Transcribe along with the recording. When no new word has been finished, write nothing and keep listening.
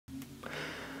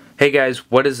Hey guys,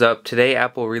 what is up? Today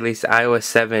Apple released iOS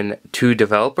 7 to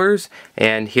developers,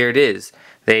 and here it is.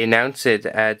 They announced it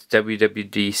at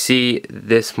WWDC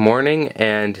this morning,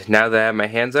 and now that I have my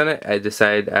hands on it, I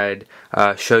decided I'd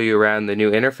show you around the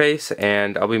new interface,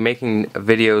 and I'll be making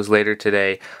videos later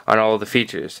today on all of the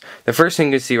features. The first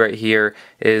thing you see right here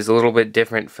is a little bit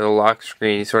different for the lock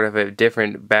screen. You sort of have a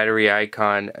different battery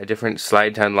icon, a different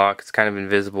slide to unlock. It's kind of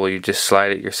invisible, you just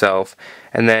slide it yourself.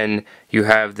 And then you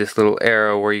have this little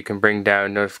arrow where you can bring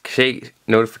down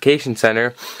notification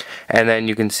center, and then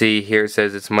you can see here it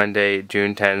says it's Monday,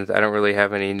 June 10th. I don't really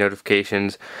have any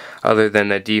notifications other than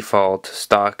the default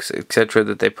stocks, etc.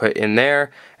 that they put in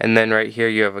there. And then right here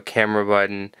you have a camera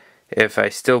button. If I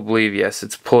still believe, yes,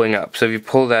 it's pulling up. So if you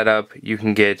pull that up, you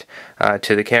can get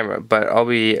to the camera. But I'll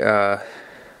be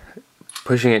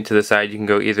pushing it to the side. You can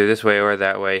go either this way or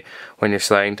that way when you're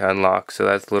sliding to unlock, so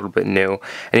that's a little bit new.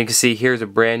 And you can see here's a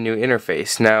brand new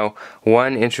interface. Now,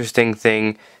 one interesting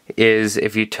thing is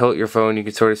if you tilt your phone, you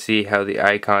can sort of see how the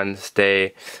icons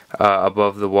stay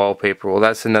above the wallpaper. Well,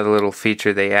 that's another little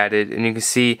feature they added, and you can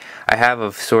see I have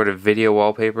a sort of video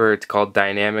wallpaper. It's called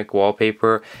dynamic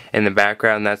wallpaper in the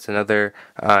background. That's another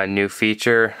new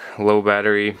feature. Low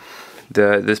battery.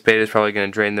 This beta is probably going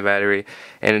to drain the battery,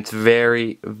 and it's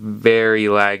very, very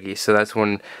laggy, so that's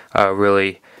one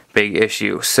really big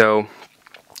issue. So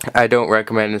I don't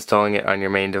recommend installing it on your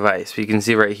main device. But you can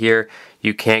see right here,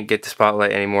 you can't get the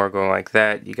spotlight anymore going like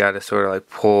that. You got to sort of like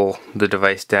pull the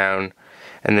device down,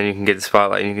 and then you can get the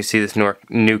spotlight. And you can see this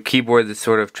new keyboard that's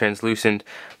sort of translucent,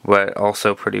 but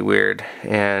also pretty weird.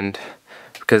 And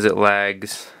because it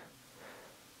lags,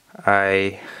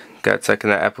 I got stuck in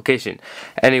that application.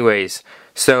 Anyways,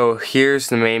 so here's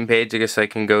the main page. I guess I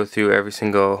can go through every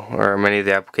single or many of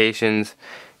the applications.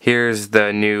 Here's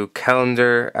the new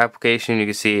calendar application. You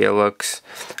can see it looks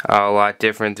a lot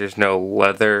different. There's no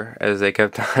leather, as they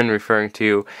kept on referring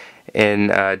to in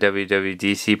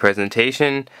WWDC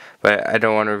presentation, but I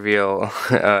don't want to reveal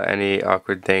any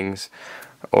awkward things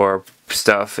or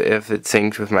stuff if it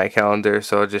syncs with my calendar,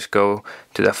 so I'll just go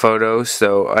to the photos.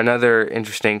 So another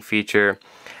interesting feature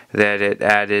that it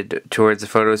added towards the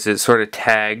photos is it sort of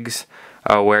tags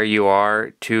where you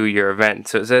are to your event.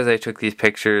 So it says I took these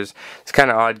pictures. It's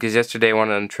kind of odd because yesterday I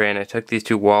went on the train. I took these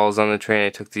two walls on the train. I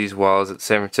took these walls at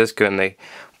San Francisco, and they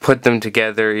put them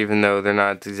together even though they're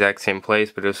not the exact same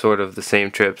place, but it was sort of the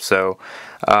same trip. So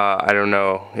I don't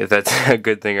know if that's a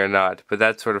good thing or not, but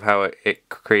that's sort of how it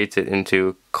creates it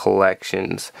into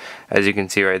collections, as you can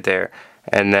see right there.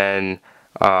 And then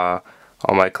all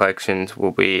my collections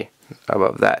will be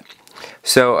above that.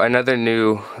 So another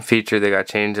new feature that got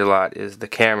changed a lot is the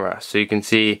camera. So you can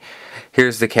see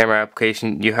here's the camera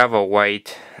application. You have a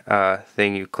white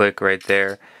thing you click right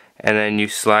there, and then you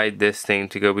slide this thing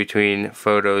to go between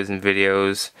photos and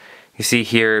videos. You see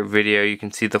here video, you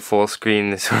can see the full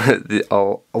screen.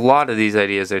 A lot of these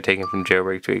ideas are taken from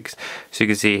jailbreak tweaks. So you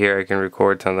can see here I can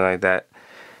record something like that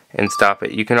and stop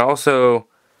it. You can also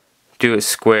do a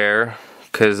square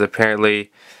because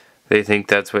apparently they think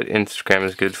that's what Instagram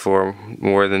is good for,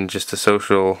 more than just a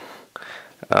social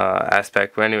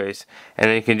aspect. But anyways, and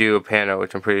then you can do a pano,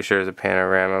 which I'm pretty sure is a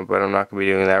panorama, but I'm not going to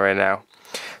be doing that right now.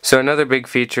 So another big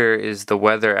feature is the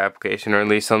weather application, or at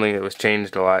least something that was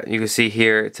changed a lot. You can see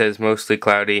here it says mostly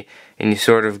cloudy, and you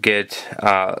sort of get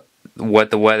what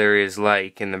the weather is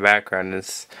like in the background.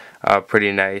 It's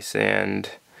pretty nice, and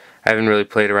I haven't really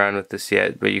played around with this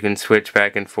yet, but you can switch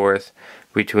back and forth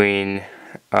between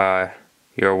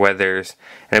your weathers,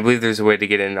 and I believe there's a way to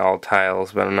get in all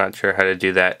tiles, but I'm not sure how to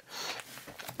do that.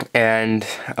 And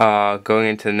going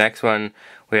into the next one,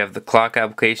 we have the clock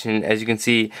application. As you can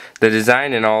see, the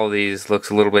design in all of these looks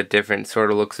a little bit different. Sort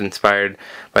of looks inspired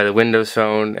by the Windows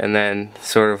Phone, and then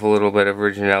sort of a little bit of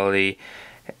originality,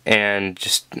 and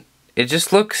it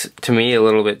just looks to me a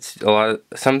little bit,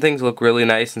 some things look really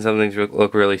nice and some things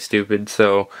look really stupid.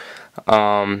 So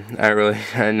I really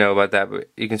don't know about that, but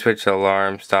you can switch to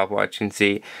alarm, stopwatch. You can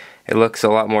see it looks a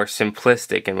lot more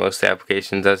simplistic in most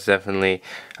applications. That's definitely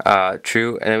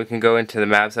true. And then we can go into the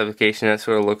Maps application. That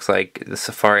sort of looks like the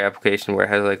Safari application, where it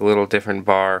has like a little different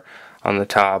bar on the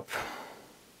top,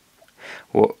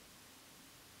 well,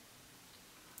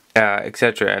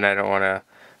 etc. And I don't want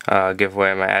to give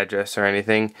away my address or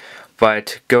anything.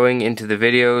 But going into the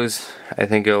videos, I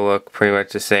think it'll look pretty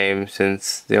much the same,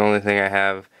 since the only thing I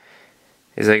have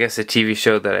is, I guess, a TV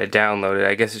show that I downloaded.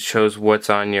 I guess it shows what's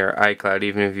on your iCloud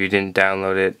even if you didn't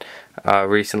download it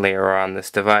recently or on this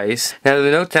device. Now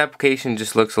the Notes application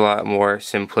just looks a lot more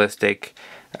simplistic.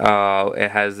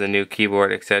 It has the new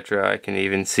keyboard, etc. I can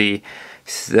even see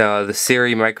the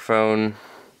Siri microphone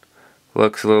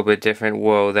looks a little bit different.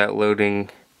 Whoa, that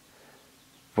loading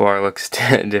bar looks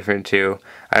different too.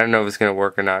 I don't know if it's going to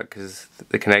work or not because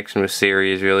the connection with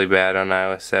Siri is really bad on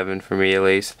iOS 7 for me at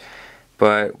least.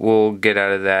 But we'll get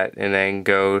out of that and then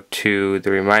go to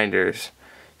the reminders.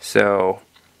 So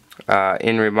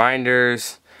in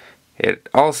reminders, it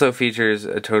also features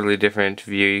a totally different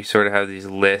view. You sort of have these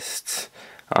lists.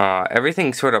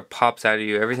 Everything sort of pops out of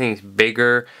you. Everything's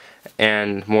bigger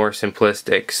and more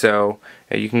simplistic. So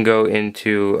you can go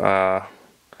into the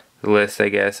list, I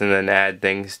guess, and then add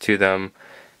things to them.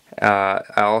 I'll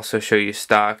also show you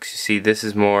stocks. You see, this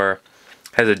is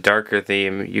has a darker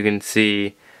theme. You can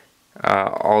see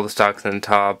all the stocks on the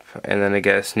top, and then I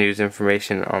guess news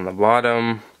information on the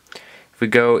bottom. If we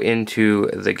go into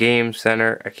the game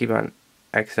center, I keep on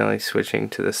accidentally switching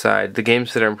to the side. The game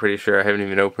center, I'm pretty sure, I haven't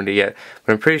even opened it yet,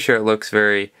 but I'm pretty sure it looks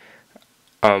very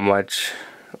much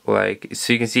like,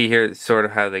 so you can see here sort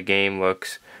of how the game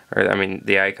looks, or I mean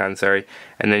the icon, sorry,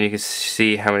 and then you can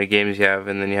see how many games you have,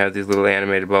 and then you have these little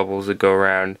animated bubbles that go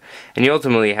around, and you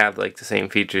ultimately have like the same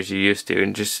features you used to,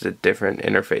 and just a different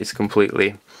interface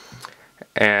completely.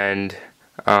 And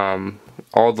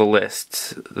all the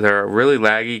lists, they're really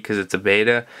laggy because it's a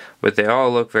beta, but they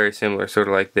all look very similar, sort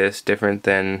of like this, different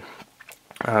than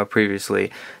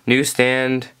previously.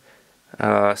 Newsstand,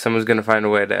 someone's going to find a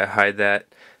way to hide that.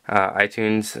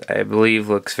 iTunes, I believe,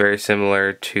 looks very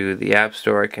similar to the App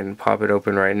Store. I can pop it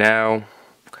open right now.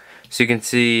 So you can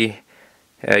see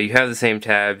you have the same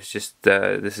tabs, just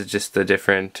this is just the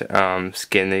different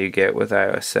skin that you get with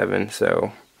iOS 7.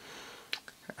 So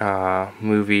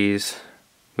movies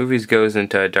goes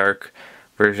into a dark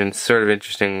version. It's sort of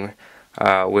interesting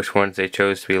which ones they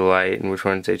chose to be light and which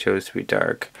ones they chose to be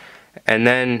dark. And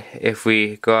then if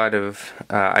we go out of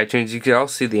iTunes, you can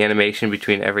also see the animation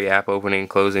between every app opening and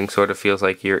closing. Sort of feels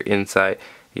like you're inside,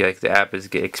 like the app is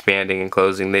expanding and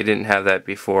closing. They didn't have that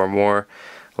before. More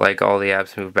like all the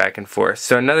apps move back and forth.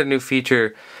 So another new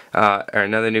feature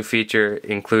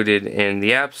included in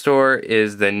the App Store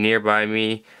is the Nearby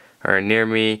Me, or Near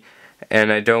Me,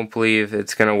 and I don't believe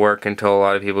it's going to work until a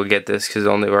lot of people get this, because it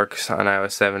only works on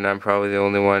iOS 7. I'm probably the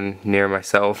only one near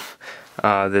myself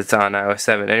that's on iOS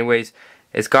 7. Anyways,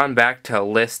 it's gone back to a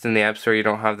list in the App Store. You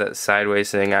don't have that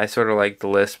sideways thing. I sort of like the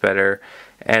list better,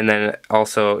 and then it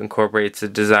also incorporates the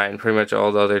design. Pretty much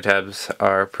all the other tabs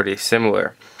are pretty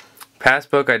similar.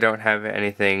 Passbook, I don't have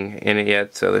anything in it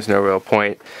yet, so there's no real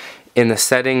point. In the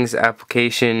settings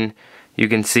application, you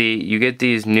can see you get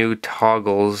these new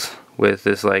toggles with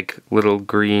this like little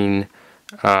green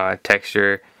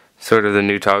texture, sort of the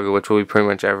new toggle, which will be pretty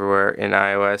much everywhere in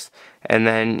iOS. And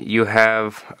then you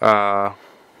have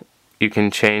you can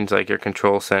change like your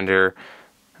control center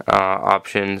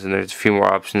options, and there's a few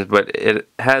more options, but it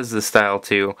has the style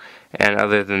too. And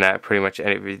other than that, pretty much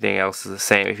everything else is the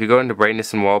same. If you go into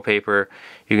brightness and wallpaper,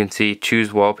 you can see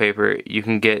choose wallpaper. You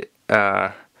can get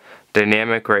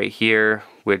dynamic right here,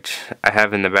 which I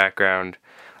have in the background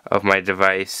of my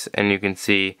device, and you can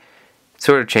see it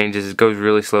sort of changes. It goes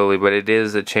really slowly, but it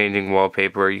is a changing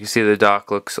wallpaper. You can see the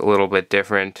dock looks a little bit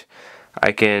different.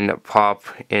 I can pop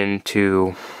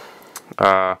into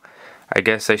I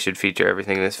guess I should feature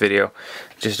everything in this video.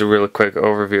 Just a really quick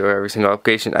overview of every single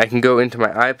application. I can go into my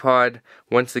iPod.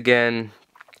 Once again,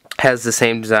 has the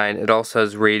same design. It also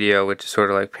has radio, which is sort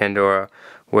of like Pandora,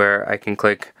 where I can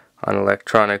click on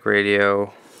electronic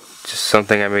radio. Just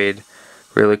something I made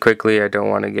really quickly. I don't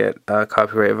want to get a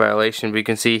copyright violation, but you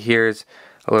can see here's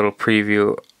a little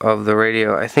preview of the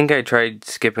radio. I think I tried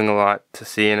skipping a lot to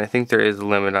see, and I think there is a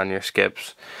limit on your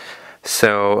skips.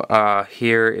 So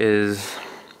here is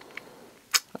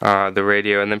the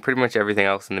radio, and then pretty much everything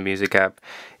else in the music app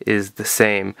is the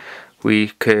same. We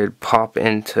could pop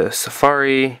into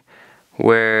Safari,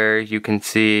 where you can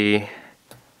see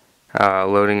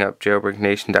loading up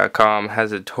jailbreaknation.com.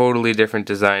 Has a totally different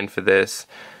design for this,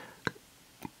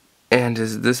 and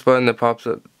is this button that pops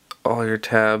up all your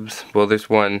tabs. Well, there's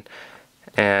one,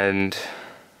 and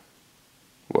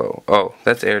whoa, oh,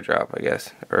 that's AirDrop, I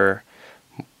guess, or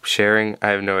sharing, I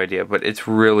have no idea, but it's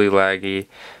really laggy,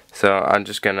 so I'm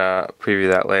just gonna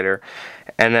preview that later.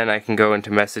 And then I can go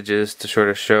into messages to sort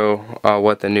of show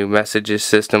what the new messages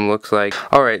system looks like.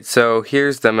 Alright, so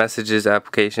here's the messages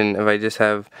application. If I just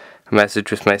have a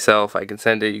message with myself, I can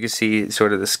send it. You can see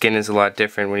sort of the skin is a lot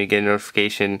different. When you get a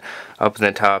notification up in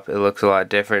the top, it looks a lot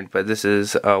different, but this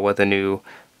is what the new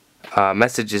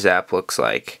messages app looks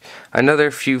like. Another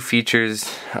few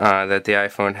features that the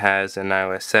iPhone has in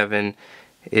iOS 7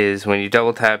 is when you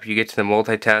double tap, you get to the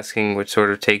multitasking, which sort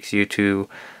of takes you to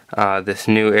this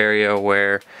new area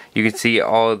where you can see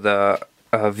all of the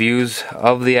views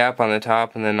of the app on the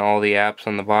top, and then all the apps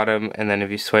on the bottom. And then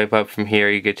if you swipe up from here,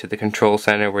 you get to the control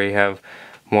center where you have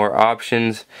more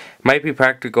options. Might be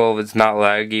practical if it's not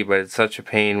laggy, but it's such a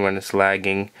pain when it's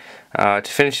lagging. To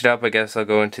finish it up, I guess I'll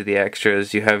go into the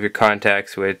extras. You have your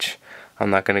contacts, which I'm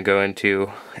not going to go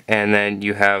into, and then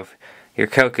you have your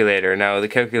calculator. Now the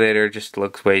calculator just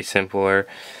looks way simpler,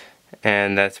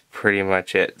 and that's pretty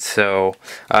much it. So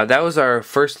that was our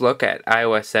first look at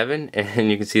iOS 7, and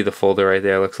you can see the folder right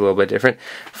there looks a little bit different.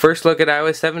 First look at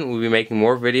iOS 7. We'll be making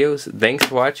more videos. Thanks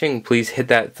for watching. Please hit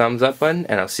that thumbs up button,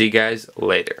 and I'll see you guys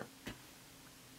later.